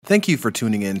Thank you for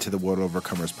tuning in to the World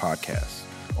Overcomers podcast.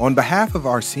 On behalf of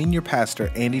our senior pastor,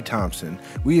 Andy Thompson,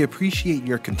 we appreciate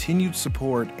your continued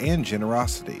support and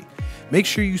generosity. Make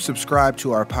sure you subscribe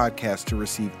to our podcast to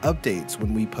receive updates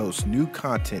when we post new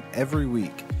content every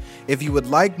week. If you would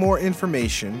like more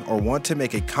information or want to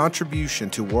make a contribution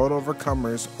to World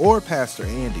Overcomers or Pastor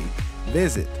Andy,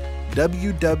 visit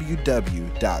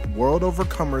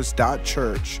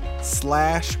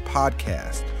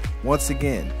www.worldovercomers.church/podcast. Once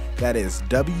again, that is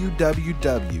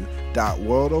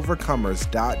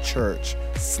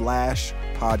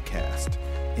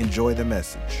www.worldovercomers.church/podcast. Enjoy the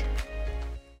message.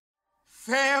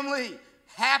 Family,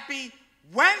 happy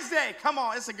Wednesday. Come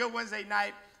on, it's a good Wednesday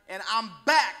night, and I'm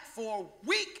back for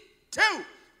week 2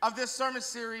 of this sermon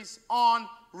series on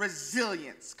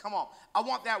resilience. Come on, I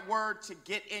want that word to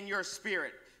get in your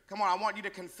spirit. Come on, I want you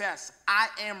to confess, I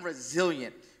am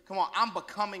resilient. Come on, I'm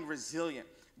becoming resilient.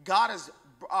 God is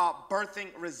birthing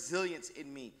resilience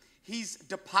in me. He's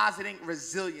depositing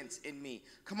resilience in me.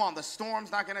 Come on, the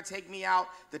storm's not going to take me out.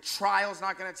 The trial's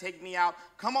not going to take me out.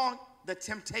 Come on, the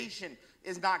temptation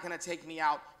is not going to take me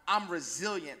out. I'm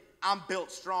resilient. I'm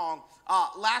built strong.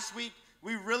 Last week,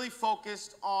 we really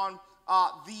focused on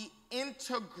the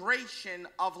integration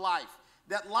of life.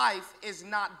 That life is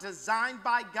not designed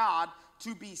by God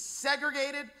to be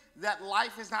segregated. That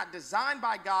life is not designed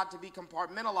by God to be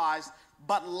compartmentalized.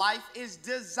 But life is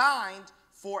designed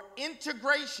for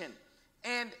integration.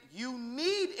 And you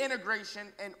need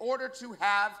integration in order to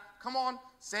have, come on,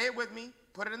 say it with me,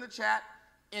 put it in the chat,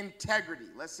 integrity.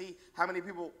 Let's see how many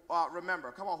people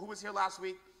remember. Come on, who was here last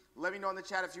week? Let me know in the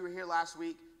chat if you were here last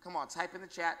week. Come on, type in the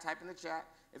chat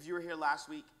if you were here last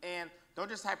week. And don't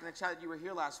just type in the chat that you were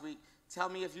here last week. Tell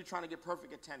me if you're trying to get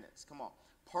perfect attendance. Come on,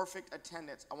 perfect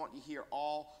attendance. I want you here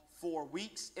all 4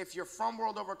 weeks. If you're from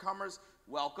World Overcomers,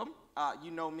 welcome.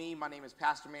 You know me. My name is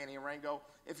Pastor Manny Arango.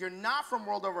 If you're not from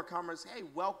World Overcomers, hey,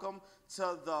 welcome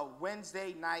to the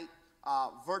Wednesday night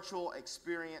virtual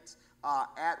experience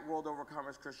at World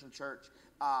Overcomers Christian Church.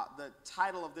 The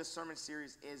title of this sermon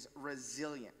series is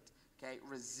Resilient. Okay,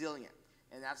 resilient.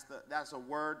 And that's a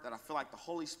word that I feel like the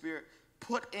Holy Spirit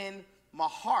put in my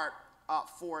heart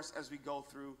for us as we go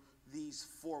through these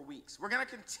 4 weeks. We're going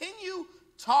to continue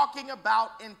talking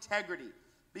about integrity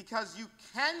because you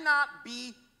cannot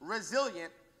be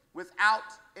resilient without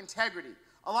integrity.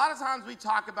 A lot of times we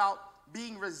talk about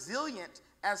being resilient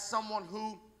as someone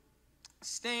who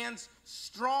stands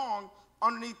strong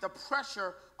underneath the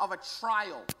pressure of a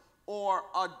trial or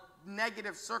a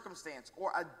negative circumstance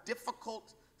or a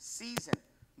difficult season.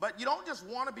 But you don't just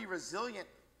want to be resilient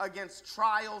against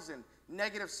trials and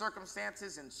negative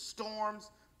circumstances and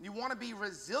storms. You want to be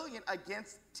resilient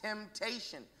against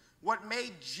temptation. What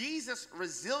made Jesus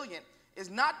resilient is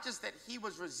not just that he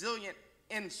was resilient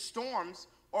in storms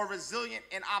or resilient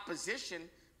in opposition,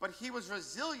 but he was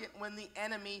resilient when the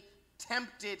enemy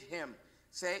tempted him.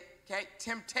 Say, okay,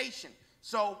 temptation.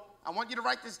 So I want you to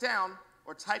write this down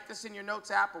or type this in your notes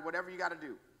app or whatever you got to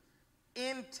do.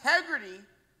 Integrity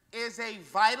is a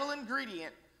vital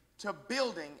ingredient to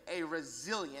building a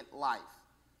resilient life.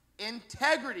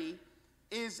 Integrity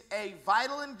is a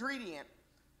vital ingredient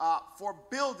for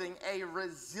building a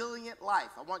resilient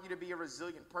life. I want you to be a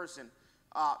resilient person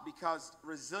because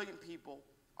resilient people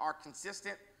are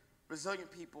consistent.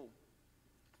 Resilient people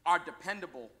are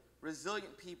dependable.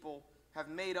 Resilient people have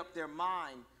made up their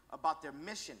mind about their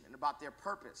mission and about their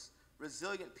purpose.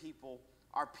 Resilient people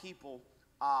are people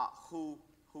who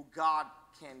God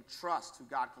can trust, who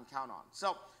God can count on.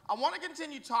 So I want to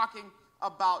continue talking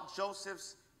about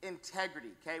Joseph's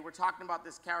integrity, okay? We're talking about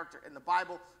this character in the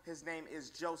Bible. His name is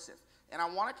Joseph. And I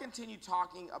want to continue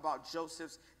talking about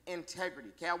Joseph's integrity,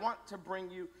 okay? I want to bring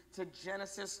you to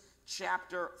Genesis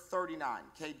chapter 39,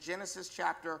 okay? Genesis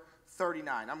chapter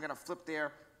 39. I'm going to flip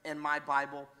there in my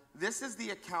Bible. This is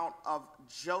the account of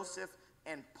Joseph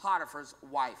and Potiphar's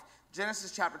wife.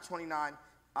 Genesis chapter 39,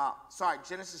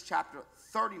 Genesis chapter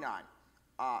 39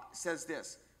 says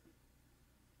this.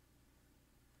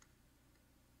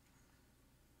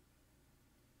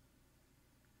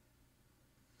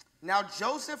 Now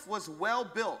Joseph was well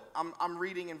built. I'm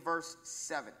reading in verse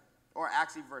 7, or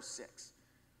actually verse 6.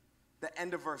 The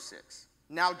end of verse 6.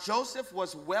 Now Joseph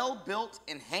was well built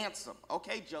and handsome.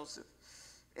 Okay, Joseph.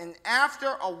 And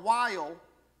after a while,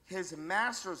 his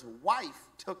master's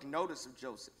wife took notice of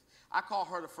Joseph. I call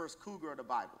her the first cougar of the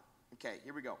Bible. Okay,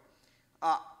 here we go.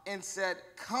 And said,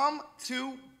 "Come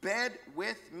to bed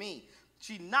with me."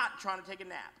 She's not trying to take a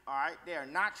nap, all right? She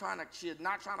is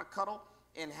not trying to cuddle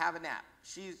and have a nap.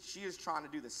 She is trying to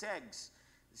do the segs,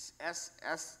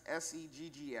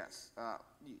 S-E-G-G-S.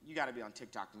 You got to be on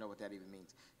TikTok to know what that even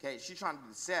means. Okay, she's trying to do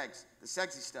the segs, the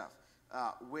sexy stuff.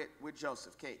 with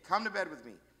Joseph. Okay, come to bed with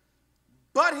me.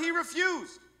 But he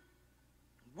refused.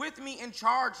 With me in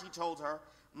charge, he told her,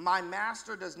 my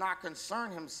master does not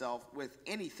concern himself with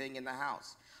anything in the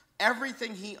house.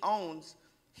 Everything he owns,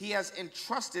 he has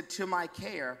entrusted to my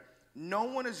care. No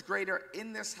one is greater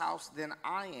in this house than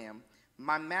I am.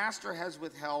 My master has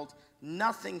withheld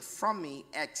nothing from me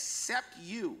except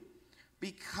you,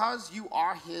 because you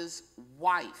are his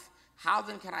wife. How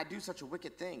then can I do such a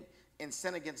wicked thing and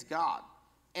sin against God?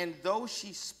 And though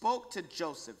she spoke to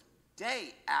Joseph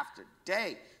day after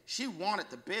day, she wanted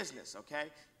the business, okay?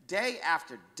 Day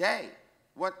after day.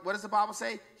 What does the Bible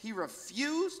say? He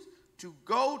refused to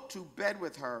go to bed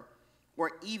with her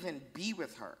or even be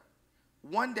with her.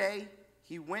 One day,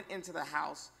 he went into the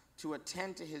house to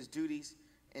attend to his duties,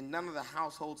 and none of the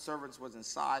household servants was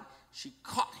inside. She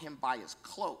caught him by his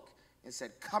cloak and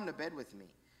said, come to bed with me.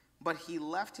 But he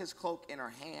left his cloak in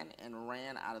her hand and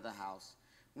ran out of the house.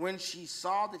 When she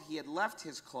saw that he had left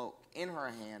his cloak in her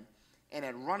hand and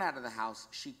had run out of the house,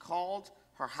 she called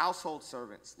her household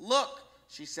servants. Look,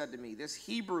 she said to me, this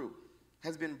Hebrew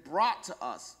has been brought to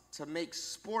us to make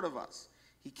sport of us.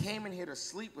 He came in here to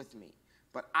sleep with me,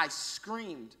 but I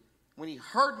screamed. When he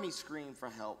heard me scream for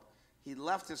help, he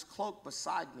left his cloak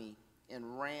beside me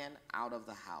and ran out of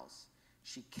the house.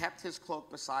 She kept his cloak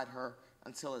beside her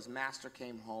until his master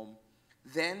came home.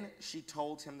 Then she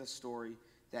told him the story.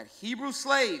 That Hebrew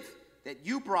slave that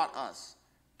you brought us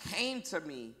came to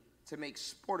me to make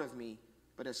sport of me,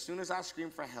 but as soon as I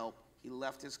screamed for help, he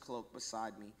left his cloak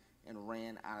beside me and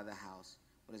ran out of the house.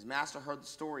 When his master heard the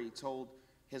story,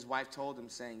 his wife told him,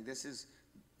 saying, this is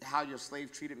how your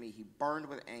slave treated me. He burned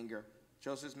with anger.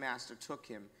 Joseph's master took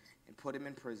him and put him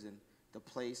in prison, the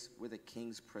place where the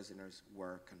king's prisoners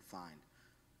were confined.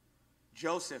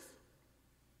 Joseph,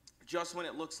 just when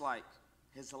it looks like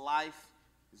his life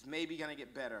is maybe going to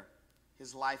get better,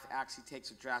 his life actually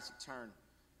takes a drastic turn.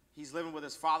 He's living with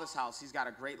his father's house. He's got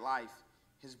a great life.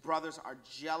 His brothers are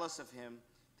jealous of him.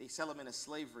 They sell him into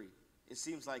slavery. It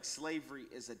seems like slavery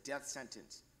is a death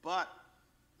sentence. But,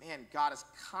 man, God is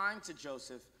kind to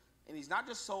Joseph, and he's not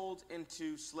just sold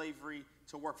into slavery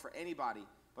to work for anybody,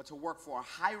 but to work for a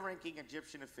high-ranking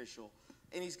Egyptian official.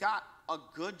 And he's got a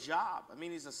good job. I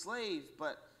mean, he's a slave,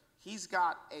 but he's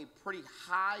got a pretty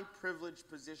high privileged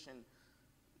position.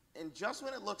 And just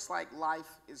when it looks like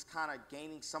life is kind of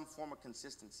gaining some form of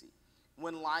consistency,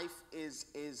 when life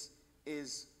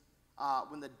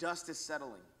when the dust is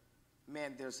settling,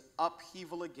 man, there's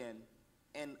upheaval again,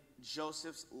 and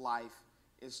Joseph's life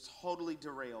is totally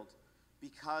derailed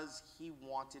because he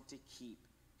wanted to keep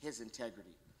his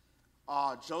integrity.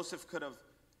 Joseph could have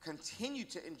continued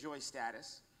to enjoy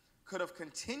status, could have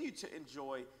continued to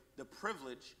enjoy the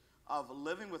privilege of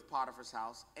living with Potiphar's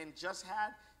house, and just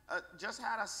had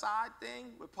a side thing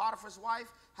with Potiphar's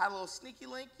wife, had a little sneaky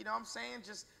link, you know what I'm saying?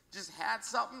 Just had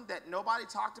something that nobody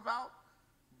talked about,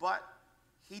 but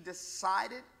he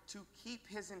decided to keep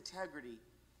his integrity.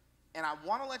 And I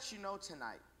want to let you know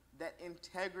tonight that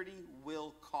integrity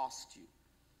will cost you.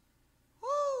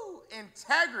 Woo!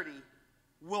 Integrity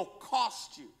will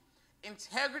cost you.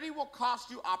 Integrity will cost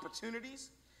you opportunities.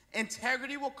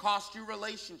 Integrity will cost you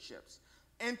relationships.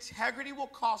 Integrity will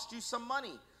cost you some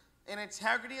money. And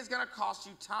integrity is going to cost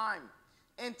you time.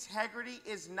 Integrity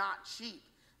is not cheap.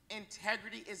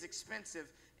 Integrity is expensive.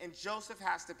 And Joseph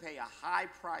has to pay a high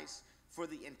price for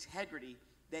the integrity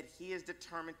that he is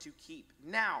determined to keep.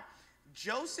 Now,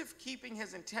 Joseph keeping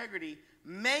his integrity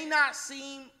may not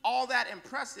seem all that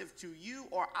impressive to you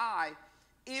or I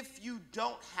if you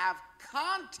don't have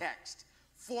context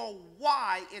for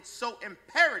why it's so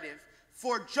imperative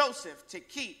for Joseph to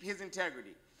keep his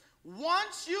integrity.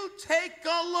 Once you take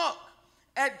a look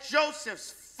at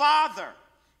Joseph's father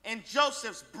and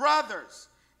Joseph's brothers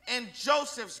and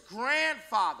Joseph's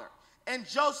grandfather and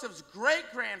Joseph's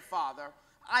great-grandfather,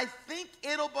 I think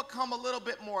it'll become a little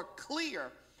bit more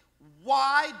clear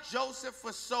why Joseph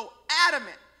was so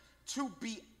adamant to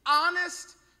be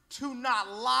honest, to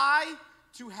not lie,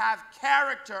 to have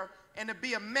character, and to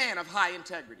be a man of high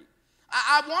integrity.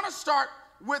 I want to start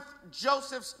with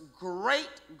Joseph's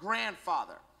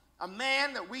great-grandfather, a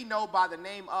man that we know by the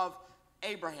name of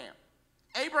Abraham.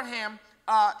 Abraham,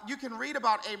 you can read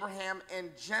about Abraham in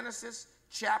Genesis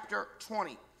chapter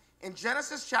 20. In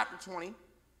Genesis chapter 20,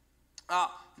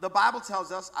 the Bible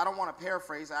tells us, I don't want to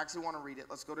paraphrase, I actually want to read it.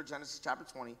 Let's go to Genesis chapter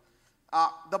 20.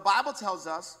 The Bible tells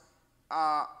us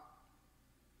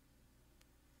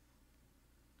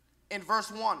in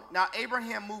verse 1, now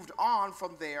Abraham moved on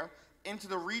from there into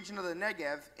the region of the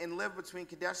Negev and lived between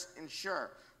Kadesh and Shur.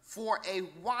 For a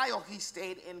while he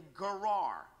stayed in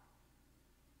Gerar.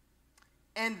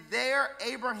 And there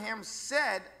Abraham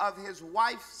said of his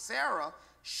wife Sarah,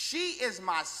 she is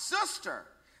my sister.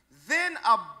 Then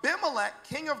Abimelech,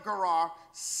 king of Gerar,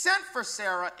 sent for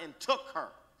Sarah and took her.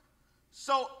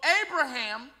 So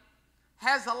Abraham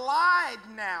has lied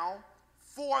now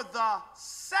for the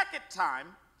second time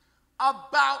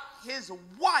about his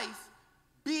wife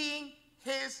being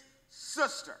his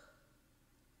sister.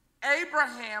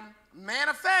 Abraham, man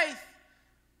of faith,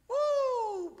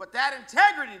 woo, but that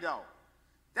integrity though,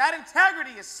 that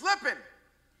integrity is slipping.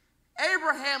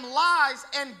 Abraham lies,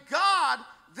 and God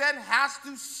then has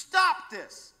to stop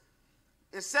this.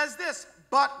 It says this,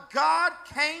 but God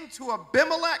came to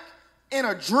Abimelech in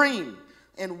a dream,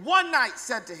 and one night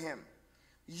said to him,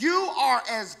 you are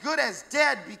as good as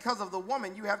dead because of the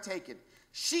woman you have taken.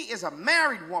 She is a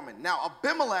married woman. Now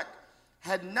Abimelech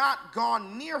had not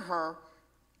gone near her,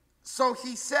 so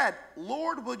he said,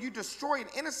 Lord, will you destroy an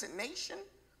innocent nation?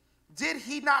 Did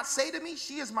he not say to me,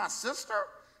 she is my sister?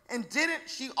 And didn't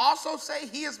she also say,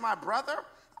 he is my brother?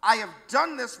 I have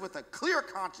done this with a clear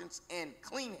conscience and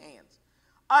clean hands.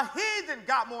 A heathen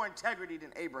got more integrity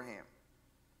than Abraham.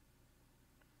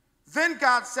 Then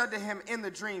God said to him in the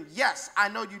dream, yes, I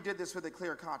know you did this with a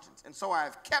clear conscience, and so I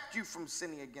have kept you from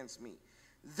sinning against me.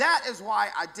 That is why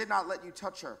I did not let you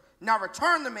touch her. Now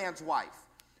return the man's wife,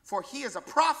 for he is a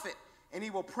prophet, and he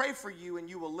will pray for you, and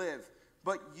you will live.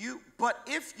 But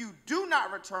if you do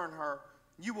not return her,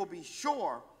 you will be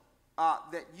sure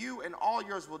that you and all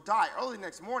yours will die. Early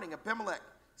next morning, Abimelech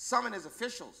summoned his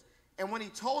officials, and when he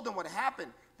told them what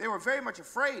happened, they were very much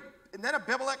afraid. And then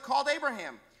Abimelech called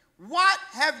Abraham. What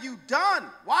have you done?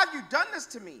 Why have you done this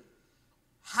to me?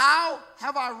 How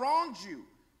have I wronged you,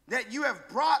 that you have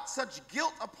brought such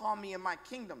guilt upon me and my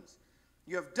kingdoms?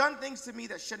 You have done things to me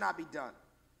that should not be done.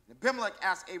 And Abimelech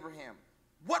asked Abraham,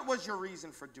 what was your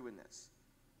reason for doing this?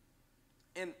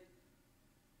 And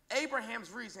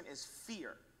Abraham's reason is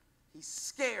fear. He's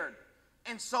scared.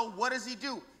 And so what does he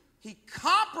do? He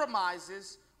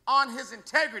compromises on his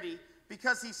integrity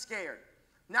because he's scared.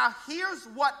 Now here's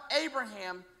what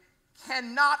Abraham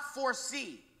cannot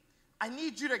foresee. I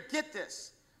need you to get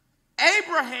this.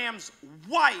 Abraham's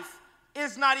wife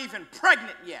is not even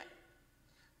pregnant yet.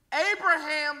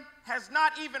 Abraham has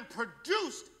not even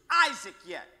produced Isaac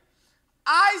yet.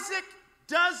 Isaac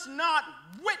does not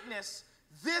witness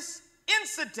this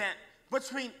incident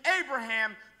between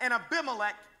Abraham and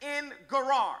Abimelech in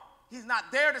Gerar. He's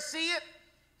not there to see it.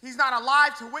 He's not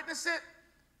alive to witness it.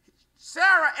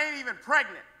 Sarah ain't even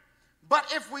pregnant.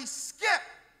 But if we skip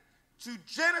to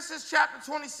Genesis chapter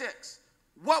 26,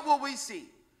 what will we see?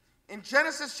 In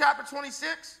Genesis chapter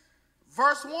 26,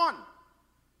 verse 1,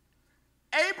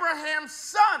 Abraham's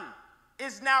son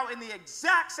is now in the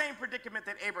exact same predicament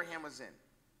that Abraham was in.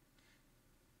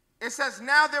 It says,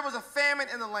 now there was a famine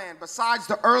in the land besides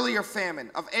the earlier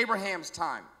famine of Abraham's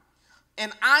time.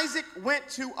 And Isaac went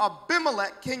to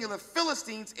Abimelech, king of the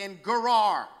Philistines, in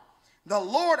Gerar. The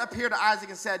Lord appeared to Isaac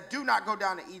and said, do not go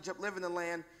down to Egypt, live in the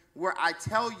land where I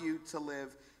tell you to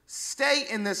live. Stay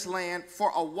in this land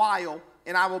for a while,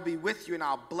 and I will be with you, and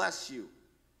I'll bless you.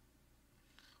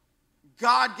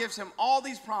 God gives him all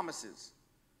these promises.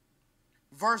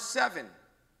 Verse 7,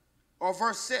 or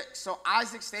verse 6, so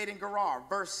Isaac stayed in Gerar.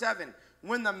 Verse 7,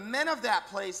 when the men of that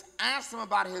place asked him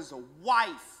about his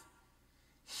wife,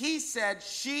 he said,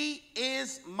 she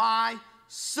is my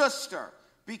sister,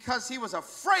 because he was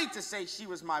afraid to say she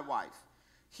was my wife.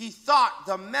 He thought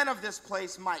the men of this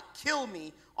place might kill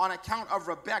me on account of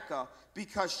Rebekah,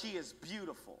 because she is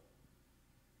beautiful.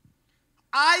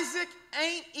 Isaac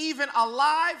ain't even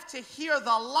alive to hear the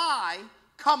lie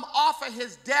come off of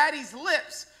his daddy's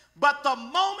lips, but the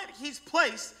moment he's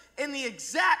placed in the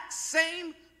exact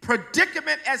same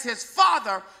predicament as his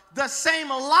father, the same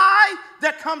lie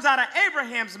that comes out of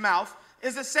Abraham's mouth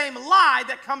is the same lie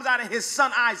that comes out of his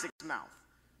son Isaac's mouth.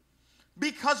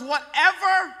 Because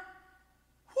whatever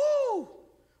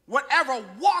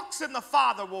walks in the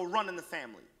Father will run in the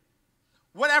family.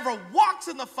 Whatever walks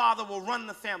in the Father will run in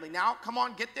the family. Now, come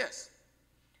on, get this.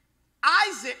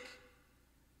 Isaac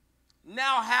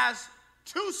now has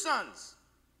two sons,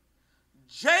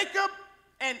 Jacob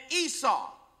and Esau.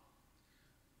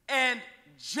 And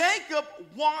Jacob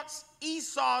wants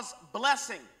Esau's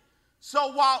blessing.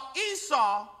 So while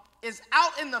Esau is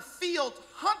out in the field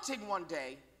hunting one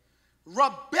day,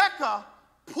 Rebekah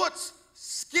puts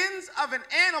skins of an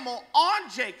animal on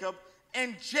Jacob,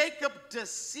 and Jacob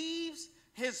deceives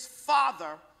his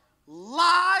father,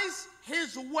 lies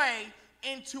his way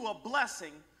into a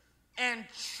blessing, and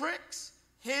tricks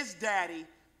his daddy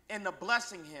into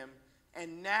blessing him.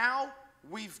 And now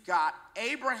we've got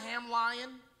Abraham lying,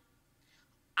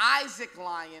 Isaac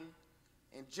lying,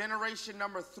 And generation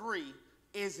number 3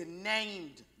 is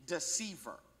named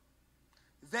deceiver.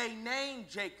 They named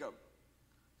Jacob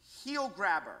heel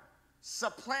grabber,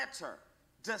 supplanter,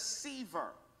 deceiver,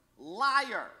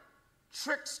 liar,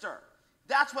 trickster.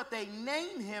 That's what they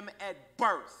named him at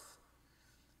birth.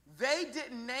 They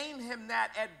didn't name him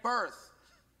that at birth.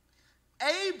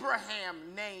 Abraham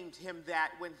named him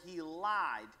that when he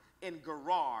lied in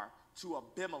Gerar to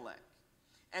Abimelech.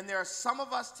 And there are some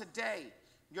of us today,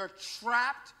 you're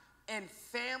trapped in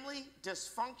family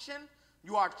dysfunction.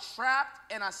 You are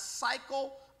trapped in a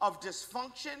cycle of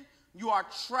dysfunction. You are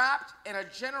trapped in a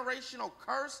generational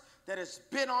curse that has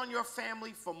been on your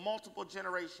family for multiple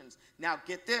generations. Now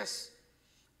get this.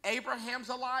 Abraham's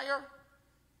a liar.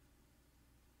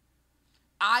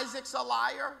 Isaac's a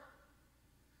liar.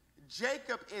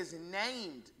 Jacob is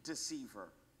named deceiver.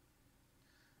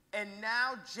 And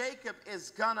now Jacob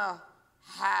is gonna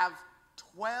have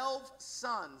 12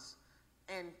 sons,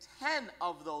 and 10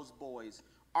 of those boys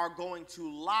are going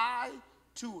to lie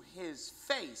to his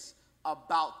face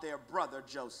about their brother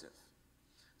Joseph.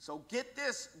 So get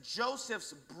this,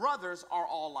 Joseph's brothers are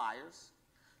all liars.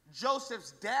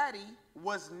 Joseph's daddy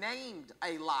was named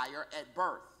a liar at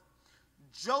birth.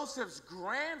 Joseph's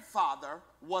grandfather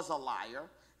was a liar,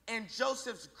 and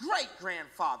Joseph's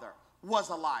great-grandfather was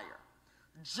a liar.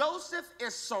 Joseph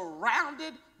is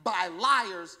surrounded by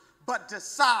liars, but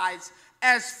decides,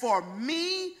 as for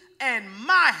me and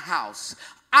my house,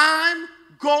 I'm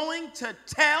going to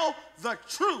tell the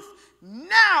truth.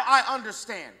 Now I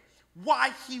understand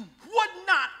why he would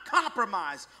not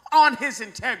compromise on his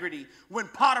integrity when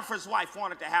Potiphar's wife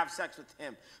wanted to have sex with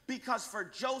him. Because for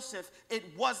Joseph, it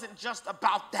wasn't just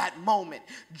about that moment.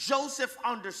 Joseph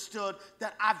understood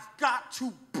that I've got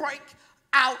to break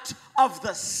out of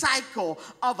the cycle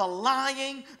of a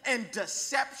lying and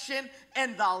deception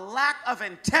and the lack of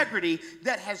integrity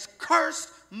that has cursed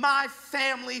my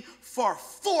family for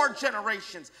 4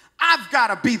 generations. I've got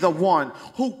to be the one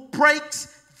who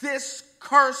breaks this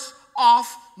curse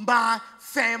off my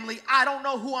family. I don't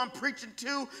know who I'm preaching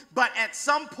to, but at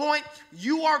some point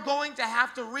you are going to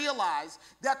have to realize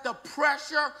that the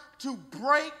pressure to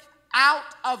break out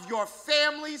of your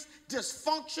family's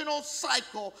dysfunctional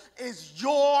cycle is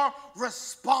your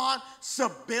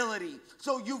responsibility.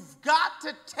 So you've got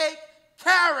to take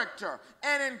character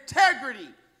and integrity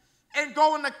and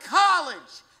going to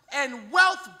college and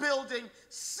wealth building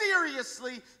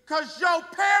seriously, because your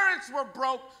parents were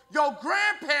broke, your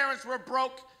grandparents were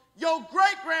broke, your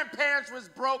great-grandparents was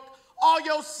broke, all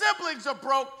your siblings are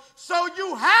broke, so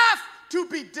you have to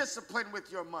be disciplined with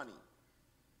your money.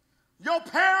 Your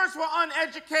parents were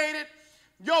uneducated,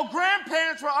 your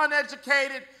grandparents were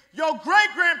uneducated, your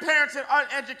great-grandparents are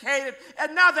uneducated,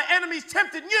 and now the enemy's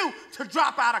tempting you to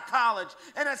drop out of college.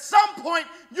 And at some point,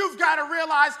 you've got to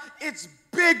realize it's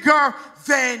bigger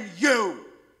than you.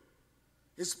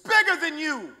 It's bigger than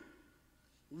you.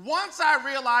 Once I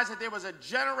realized that there was a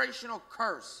generational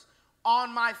curse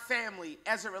on my family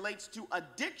as it relates to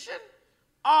addiction,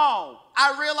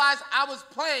 I realized I was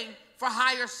playing for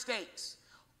higher stakes.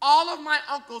 All of my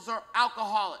uncles are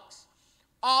alcoholics.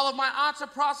 All of my aunts are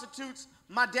prostitutes.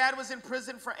 My dad was in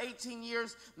prison for 18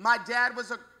 years. My dad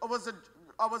was a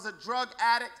drug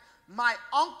addict. My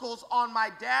uncles on my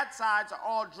dad's side are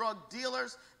all drug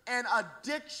dealers, and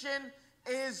addiction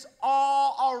is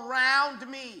all around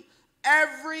me.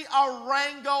 Every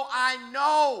Arango I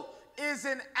know is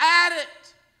an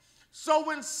addict. So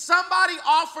when somebody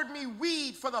offered me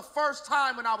weed for the first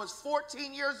time when I was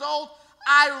 14 years old,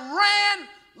 I ran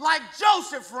like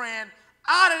Joseph ran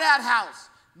out of that house,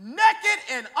 naked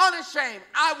and unashamed.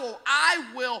 I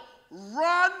will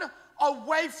run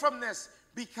away from this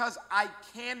because I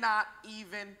cannot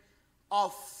even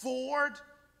afford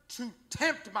to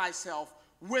tempt myself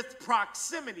with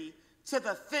proximity to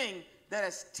the thing that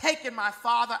has taken my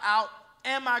father out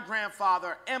and my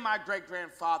grandfather and my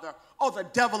great-grandfather. Oh, the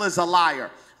devil is a liar.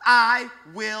 I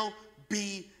will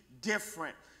be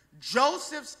different.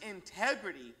 Joseph's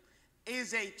integrity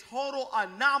is a total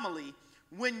anomaly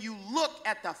when you look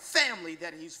at the family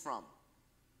that he's from.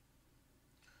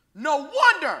 No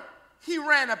wonder he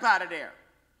ran up out of there.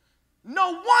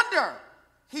 No wonder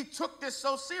he took this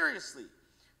so seriously.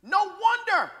 No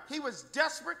wonder he was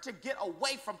desperate to get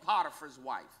away from Potiphar's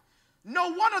wife. No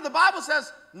wonder the Bible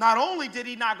says not only did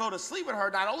he not go to sleep with her,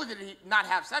 not only did he not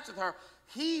have sex with her,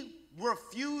 he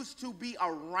refused to be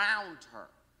around her.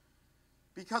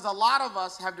 Because a lot of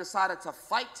us have decided to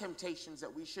fight temptations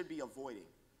that we should be avoiding.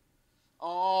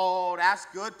 Oh, that's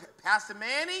good, Pastor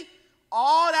Manny.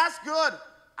 Oh, that's good.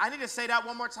 I need to say that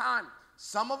one more time.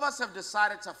 Some of us have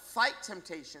decided to fight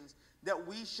temptations that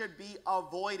we should be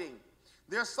avoiding.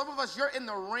 There's some of us, you're in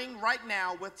the ring right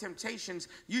now with temptations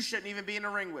you shouldn't even be in the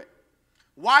ring with.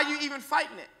 Why are you even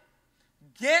fighting it?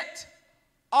 Get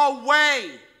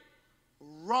away.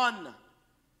 Run.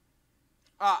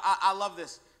 I love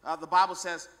this. The Bible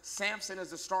says Samson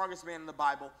is the strongest man in the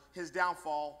Bible. His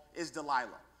downfall is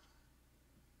Delilah.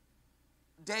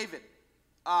 David,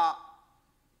 the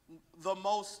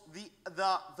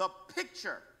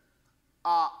picture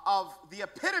of the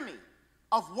epitome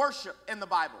of worship in the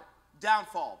Bible.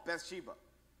 Downfall, Bathsheba.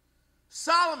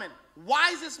 Solomon,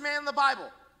 wisest man in the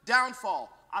Bible. Downfall,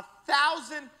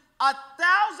 1,000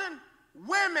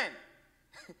 women.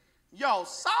 Yo,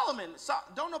 Solomon,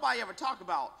 don't nobody ever talk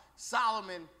about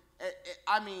Solomon.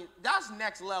 I mean, that's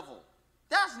next level.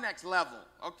 That's next level,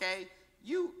 okay?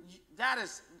 That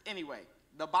is, anyway,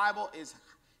 the Bible is,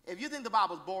 if you think the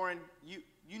Bible is boring,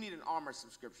 you need an Armor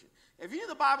subscription. If you think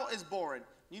the Bible is boring,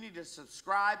 you need to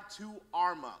subscribe to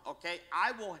Armor, okay?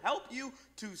 I will help you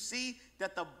to see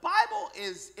that the Bible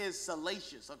is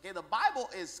salacious, okay? The Bible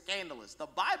is scandalous.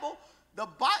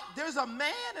 There's a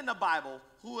man in the Bible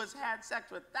who has had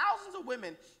sex with thousands of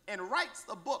women and writes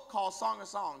a book called Song of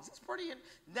Songs. It's pretty,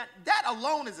 that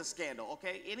alone is a scandal,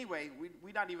 okay? Anyway,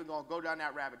 we're not even going to go down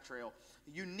that rabbit trail.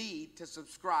 You need to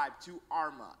subscribe to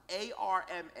Arma,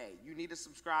 A-R-M-A. You need to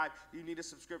subscribe. You need a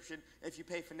subscription. If you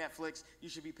pay for Netflix, you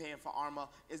should be paying for Arma.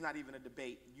 It's not even a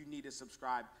debate. You need to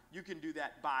subscribe. You can do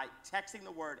that by texting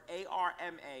the word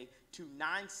A-R-M-A to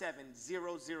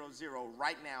 97000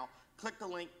 right now. Click the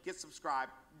link, get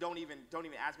subscribed. Don't even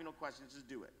ask me no questions, just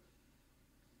do it.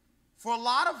 For a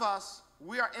lot of us,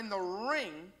 we are in the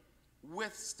ring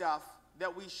with stuff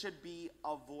that we should be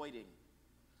avoiding.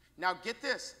 Now get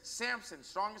this, Samson,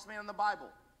 strongest man in the Bible.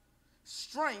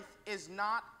 Strength is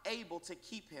not able to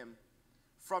keep him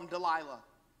from Delilah.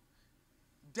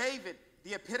 David,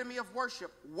 the epitome of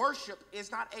worship. Worship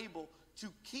is not able to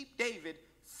keep David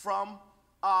from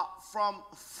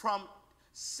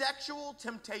sexual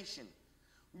temptation.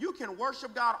 You can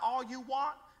worship God all you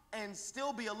want and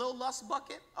still be a little lust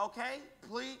bucket, okay?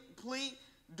 Please,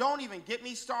 don't even get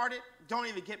me started. Don't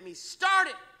even get me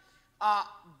started.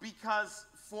 Because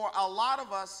for a lot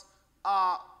of us,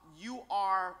 you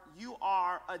are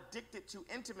addicted to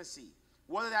intimacy.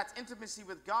 Whether that's intimacy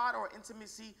with God or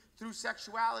intimacy through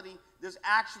sexuality, there's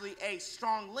actually a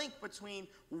strong link between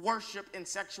worship and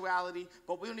sexuality,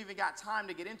 but we don't even got time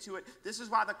to get into it. This is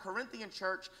why the Corinthian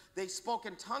church, they spoke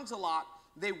in tongues a lot,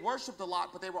 they worshiped a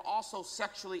lot, but they were also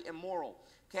sexually immoral.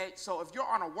 Okay, so if you're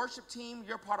on a worship team,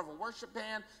 you're part of a worship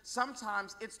band,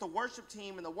 sometimes it's the worship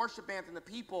team and the worship band and the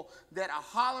people that are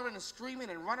hollering and screaming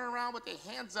and running around with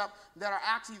their hands up that are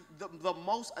actually the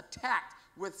most attacked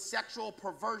with sexual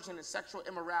perversion and sexual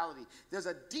immorality. There's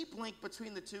a deep link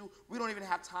between the two. We don't even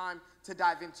have time to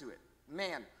dive into it.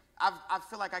 Man, I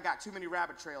feel like I got too many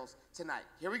rabbit trails tonight.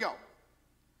 Here we go.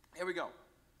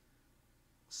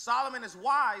 Solomon is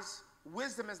wise.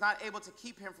 Wisdom is not able to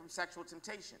keep him from sexual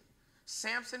temptation.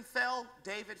 Samson fell,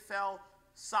 David fell,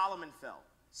 Solomon fell.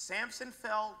 Samson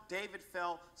fell, David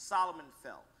fell, Solomon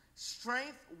fell.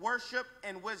 Strength, worship,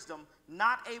 and wisdom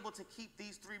not able to keep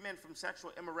these three men from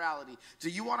sexual immorality. Do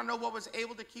you want to know what was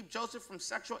able to keep Joseph from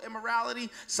sexual immorality?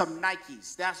 Some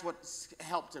Nikes. That's what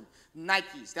helped him.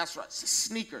 Nikes. That's right.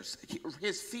 Sneakers.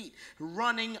 His feet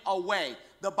running away.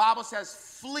 The Bible says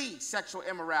flee sexual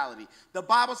immorality. The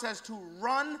Bible says to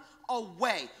run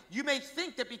away. You may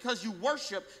think that because you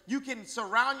worship, you can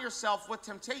surround yourself with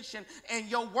temptation and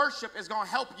your worship is going to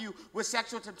help you with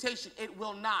sexual temptation. It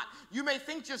will not. You may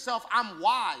think to yourself, I'm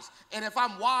wise, and if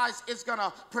I'm wise, it's going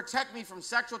to protect me from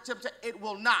sexual temptation. It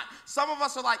will not. Some of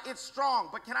us are like, it's strong,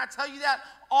 but can I tell you that?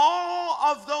 All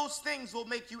of those things will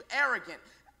make you arrogant.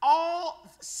 All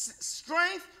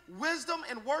strength, wisdom,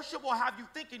 and worship will have you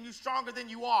thinking you're stronger than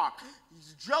you are.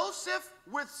 Joseph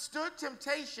withstood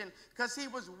temptation because he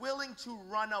was willing to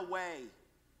run away.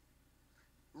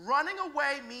 Running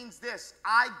away means this: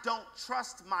 I don't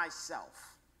trust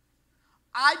myself.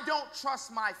 I don't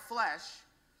trust my flesh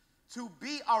to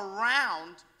be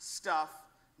around stuff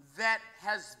that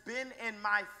has been in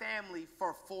my family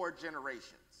for 4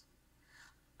 generations.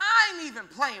 I ain't even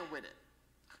playing with it.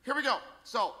 Here we go.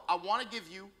 So I want to give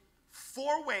you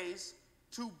 4 ways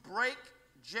to break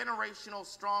generational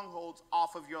strongholds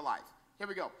off of your life. Here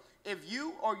we go. If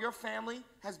you or your family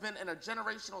has been in a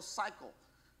generational cycle,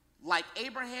 like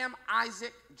Abraham,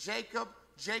 Isaac, Jacob,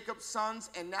 Jacob's sons,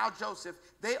 and now Joseph,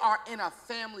 they are in a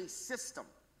family system,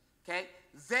 okay?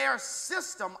 Their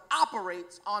system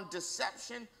operates on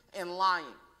deception and lying.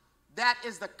 That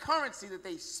is the currency that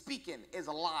they speak in, is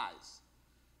lies.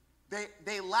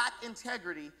 They lack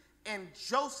integrity, and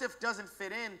Joseph doesn't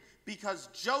fit in because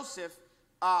Joseph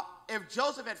If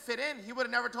Joseph had fit in, he would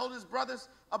have never told his brothers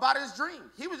about his dream.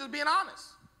 He was just being honest.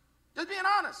 Just being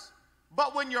honest.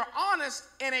 But when you're honest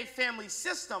in a family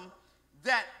system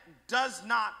that does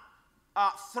not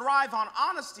thrive on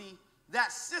honesty,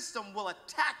 that system will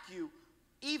attack you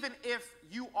even if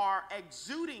you are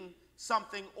exuding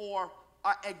something or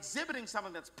exhibiting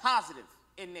something that's positive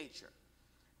in nature.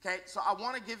 Okay, so I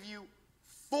want to give you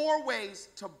 4 ways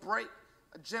to break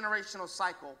a generational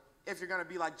cycle if you're going to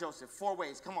be like Joseph. 4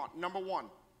 ways. Come on. Number 1,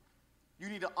 you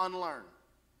need to unlearn.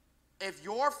 If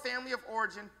your family of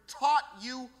origin taught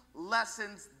you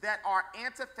lessons that are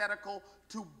antithetical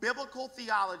to biblical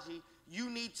theology, you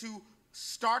need to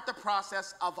start the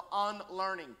process of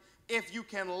unlearning. If you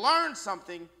can learn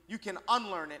something, you can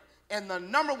unlearn it. And the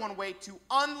number 1 way to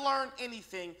unlearn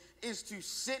anything is to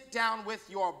sit down with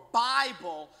your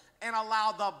Bible and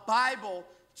allow the Bible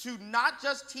to not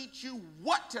just teach you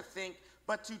what to think,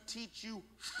 but to teach you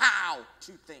how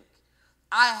to think.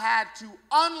 I had to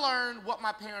unlearn what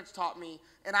my parents taught me,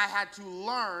 and I had to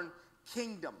learn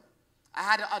kingdom. I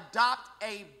had to adopt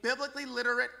a biblically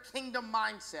literate kingdom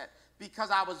mindset because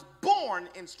I was born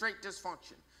in straight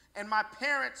dysfunction. And my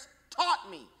parents taught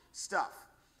me stuff.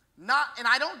 And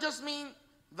I don't just mean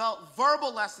the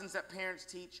verbal lessons that parents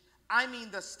teach. I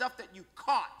mean the stuff that you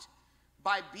caught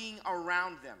by being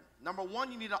around them. Number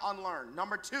 1, you need to unlearn.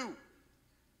 Number 2,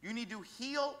 you need to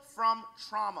heal from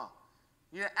trauma.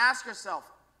 You need to ask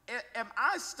yourself, am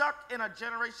I stuck in a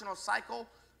generational cycle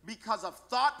because of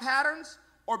thought patterns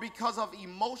or because of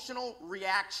emotional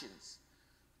reactions?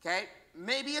 Okay?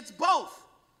 Maybe it's both,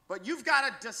 but you've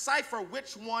got to decipher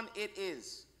which one it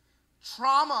is.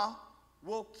 Trauma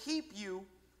will keep you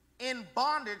in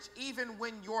bondage even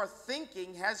when your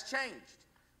thinking has changed.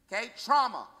 Okay?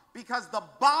 Trauma, because the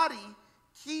body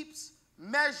keeps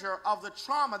measure of the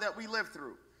trauma that we live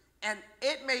through. And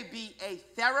it may be a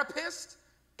therapist,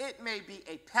 it may be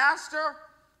a pastor.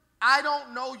 I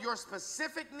don't know your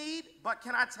specific need, but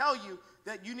can I tell you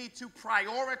that you need to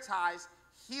prioritize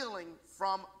healing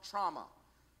from trauma?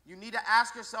 You need to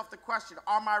ask yourself the question,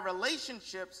 are my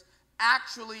relationships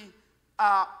actually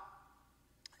a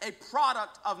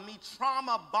product of me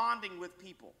trauma bonding with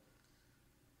people?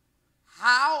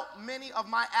 How many of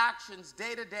my actions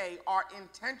day to day are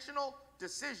intentional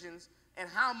decisions, and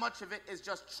how much of it is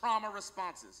just trauma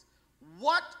responses?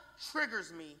 What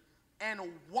triggers me, and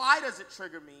why does it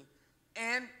trigger me?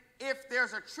 And if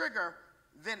there's a trigger,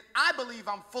 then I believe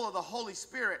I'm full of the Holy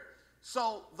Spirit.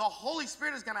 So the Holy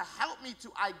Spirit is going to help me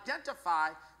to identify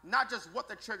not just what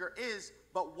the trigger is,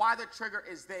 but why the trigger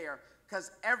is there.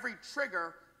 Because every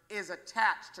trigger is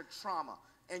attached to trauma.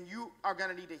 And you are going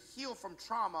to need to heal from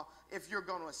trauma if you're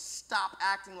going to stop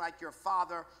acting like your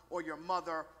father or your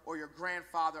mother or your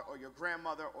grandfather or your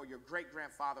grandmother or your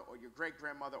great-grandfather or your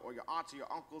great-grandmother or your aunts or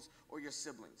your uncles or your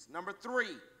siblings. Number 3,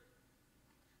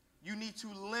 you need to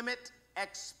limit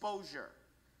exposure.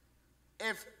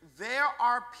 If there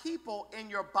are people in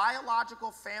your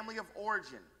biological family of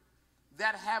origin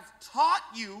that have taught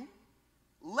you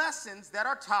lessons that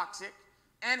are toxic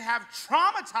and have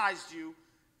traumatized you,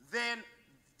 then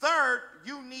 3rd,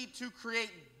 you need to create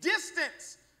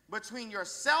distance between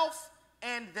yourself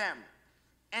and them.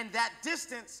 And that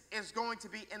distance is going to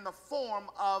be in the form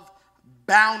of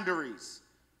boundaries.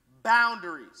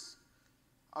 Boundaries.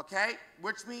 Okay?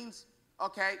 Which means,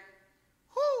 okay,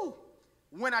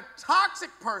 when a toxic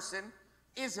person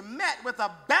is met with a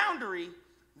boundary,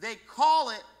 they call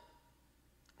it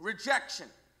rejection.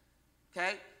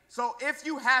 Okay? So if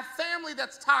you have family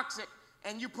that's toxic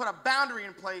and you put a boundary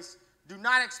in place, do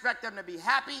not expect them to be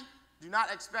happy. Do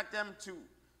not expect them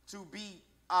to be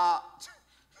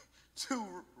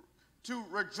to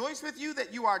rejoice with you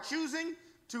that you are choosing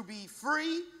to be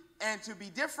free and to be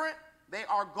different. They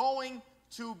are going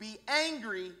to be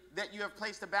angry that you have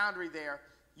placed a boundary there.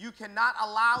 You cannot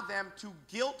allow them to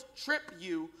guilt trip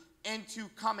you into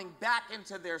coming back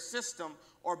into their system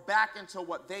or back into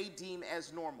what they deem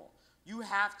as normal. You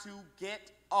have to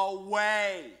get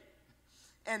away.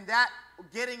 And that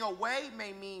getting away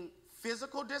may mean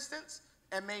physical distance,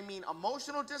 it may mean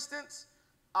emotional distance.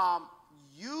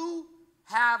 You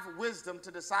have wisdom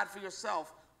to decide for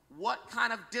yourself what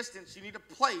kind of distance you need to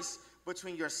place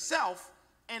between yourself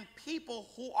and people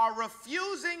who are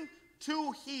refusing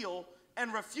to heal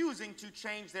and refusing to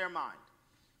change their mind.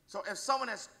 So if someone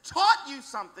has taught you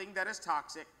something that is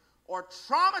toxic or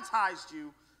traumatized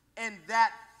you, and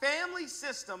that family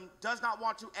system does not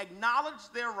want to acknowledge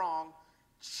their wrong,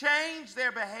 change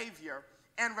their behavior,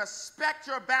 and respect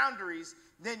your boundaries,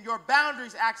 then your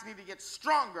boundaries actually need to get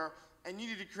stronger, and you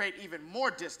need to create even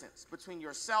more distance between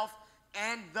yourself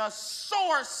and the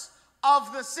source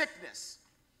of the sickness.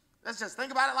 Let's just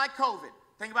think about it like COVID.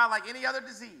 Think about it like any other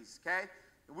disease, okay?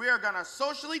 We are going to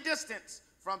socially distance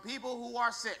from people who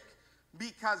are sick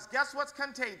because guess what's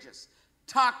contagious?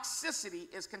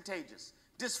 Toxicity is contagious.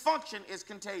 Dysfunction is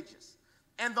contagious.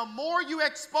 And the more you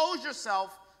expose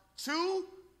yourself to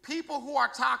people who are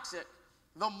toxic,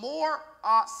 the more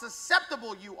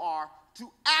susceptible you are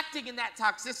to acting in that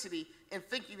toxicity and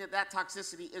thinking that that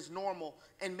toxicity is normal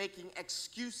and making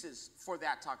excuses for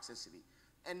that toxicity.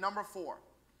 And number 4,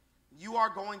 you are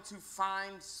going to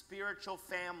find spiritual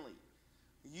family.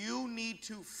 You need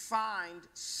to find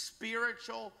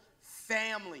spiritual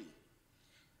family.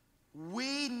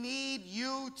 We need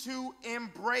you to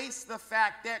embrace the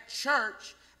fact that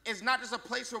church is not just a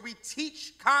place where we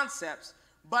teach concepts,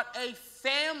 but a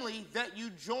family that you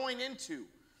join into.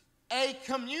 A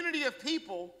community of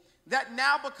people that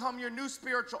now become your new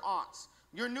spiritual aunts,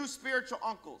 your new spiritual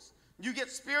uncles. You get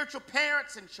spiritual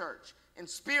parents in church and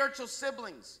spiritual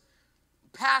siblings.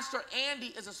 Pastor Andy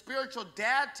is a spiritual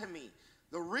dad to me.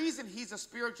 The reason he's a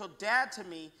spiritual dad to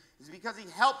me is because he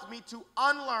helped me to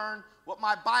unlearn what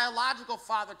my biological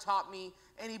father taught me,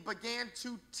 and he began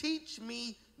to teach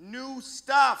me new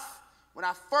stuff. When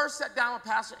I first sat down with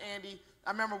Pastor Andy,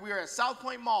 I remember we were at South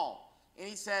Point Mall, and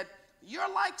he said,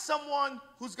 "You're like someone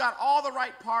who's got all the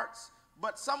right parts,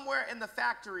 but somewhere in the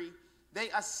factory, they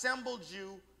assembled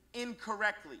you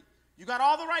incorrectly. You got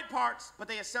all the right parts, but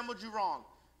they assembled you wrong."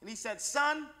 And he said,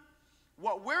 "Son,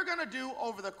 what we're going to do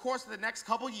over the course of the next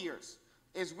couple years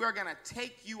is we're going to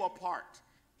take you apart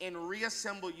and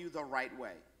reassemble you the right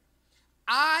way."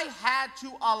 I had to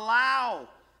allow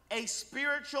a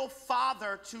spiritual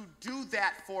father to do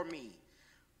that for me.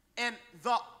 And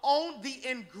the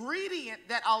ingredient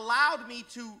that allowed me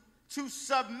to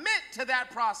submit to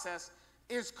that process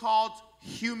is called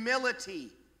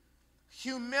humility.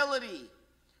 Humility.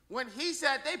 When he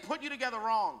said they put you together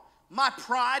wrong, my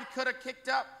pride could have kicked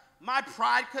up. My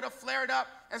pride could have flared up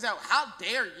and said, "How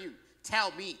dare you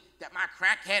tell me that my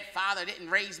crackhead father didn't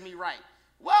raise me right?"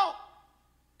 Well,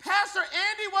 Pastor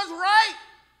Andy was right.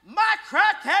 My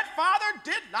crackhead father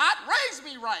did not raise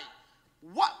me right.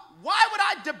 Why would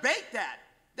I debate that?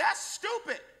 That's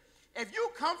stupid. If you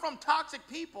come from toxic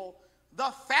people,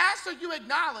 the faster you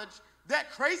acknowledge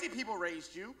that crazy people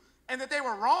raised you and that they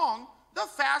were wrong, the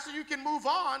faster you can move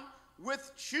on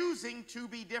with choosing to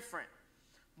be different.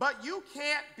 But you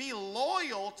can't be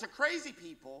loyal to crazy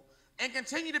people and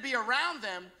continue to be around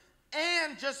them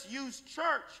and just use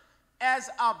church as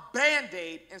a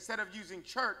Band-Aid instead of using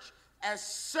church as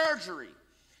surgery.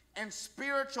 And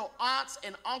spiritual aunts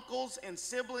and uncles and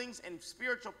siblings and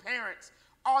spiritual parents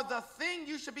are the thing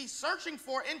you should be searching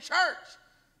for in church.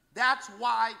 That's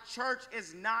why church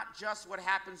is not just what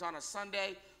happens on a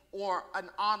Sunday or an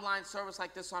online service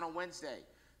like this on a Wednesday.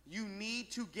 You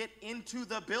need to get into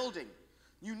the building.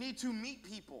 You need to meet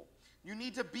people. You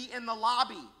need to be in the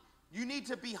lobby. You need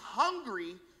to be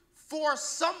hungry for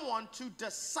someone to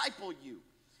disciple you.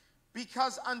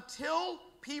 Because until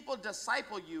people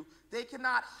disciple you, they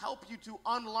cannot help you to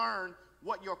unlearn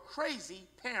what your crazy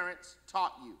parents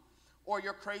taught you, or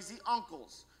your crazy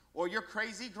uncles, or your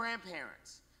crazy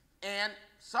grandparents. And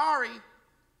sorry,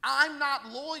 I'm not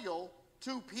loyal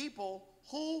to people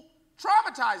who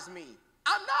traumatize me.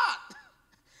 I'm not.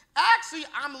 Actually,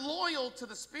 I'm loyal to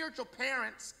the spiritual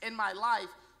parents in my life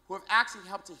who have actually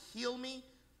helped to heal me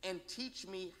and teach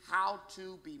me how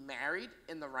to be married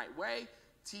in the right way,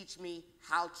 teach me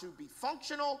how to be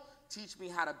functional, teach me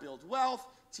how to build wealth,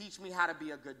 teach me how to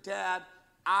be a good dad.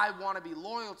 I want to be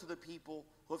loyal to the people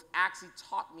who have actually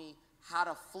taught me how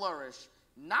to flourish,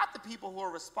 not the people who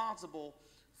are responsible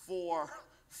for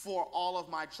all of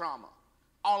my trauma.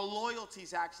 Our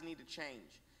loyalties actually need to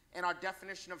change. And our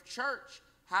definition of church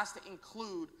has to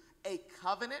include a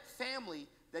covenant family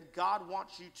that God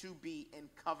wants you to be in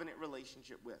covenant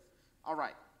relationship with. All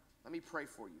right, let me pray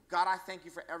for you. God, I thank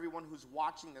you for everyone who's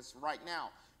watching this right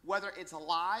now, whether it's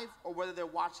live or whether they're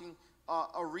watching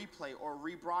a replay or a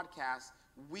rebroadcast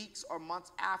weeks or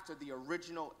months after the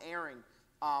original airing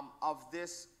of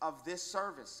this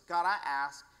service. God, I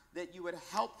ask that you would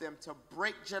help them to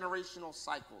break generational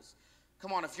cycles.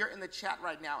 Come on, if you're in the chat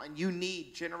right now and you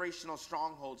need generational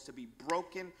strongholds to be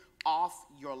broken off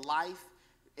your life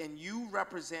and you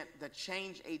represent the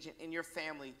change agent in your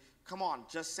family, come on,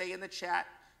 just say in the chat,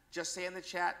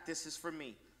 this is for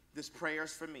me. This prayer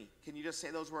is for me. Can you just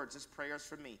say those words? This prayer is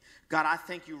for me. God, I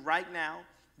thank you right now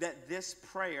that this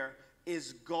prayer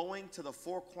is going to the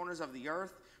four corners of the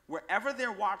earth. Wherever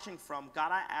they're watching from,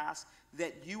 God, I ask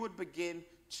that you would begin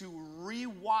to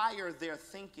rewire their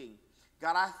thinking.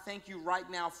 God, I thank you right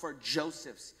now for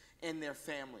Josephs and their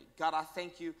family. God, I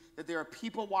thank you that there are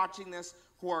people watching this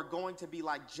who are going to be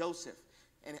like Joseph.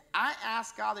 And I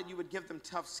ask God that you would give them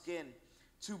tough skin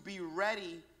to be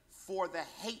ready for the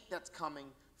hate that's coming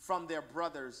from their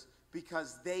brothers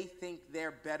because they think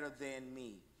they're better than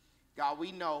me. God,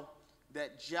 we know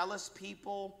that jealous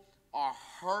people are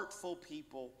hurtful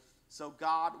people. So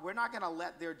God, we're not going to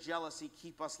let their jealousy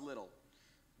keep us little.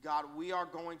 God, we are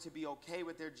going to be okay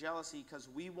with their jealousy because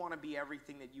we want to be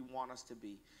everything that you want us to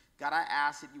be. God, I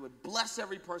ask that you would bless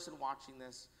every person watching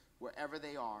this wherever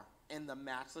they are. In the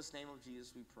matchless name of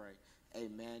Jesus we pray.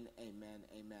 Amen, amen,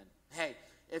 amen. Hey,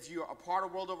 if you're a part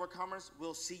of World Overcomers,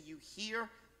 we'll see you here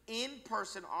in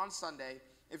person on Sunday.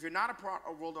 If you're not a part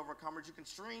of World Overcomers, you can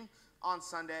stream on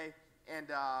Sunday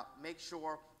and make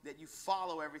sure that you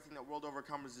follow everything that World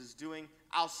Overcomers is doing.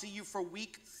 I'll see you for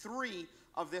week 3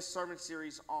 of this sermon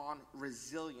series on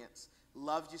resilience.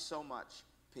 Loved you so much.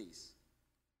 Peace.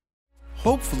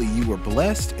 Hopefully you were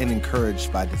blessed and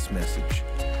encouraged by this message.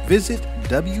 Visit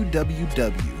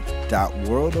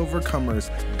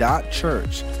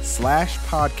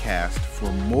www.worldovercomers.church/podcast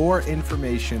for more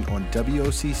information on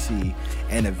WOCC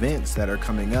and events that are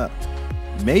coming up.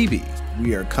 Maybe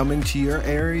we are coming to your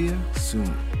area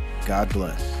soon. God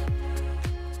bless.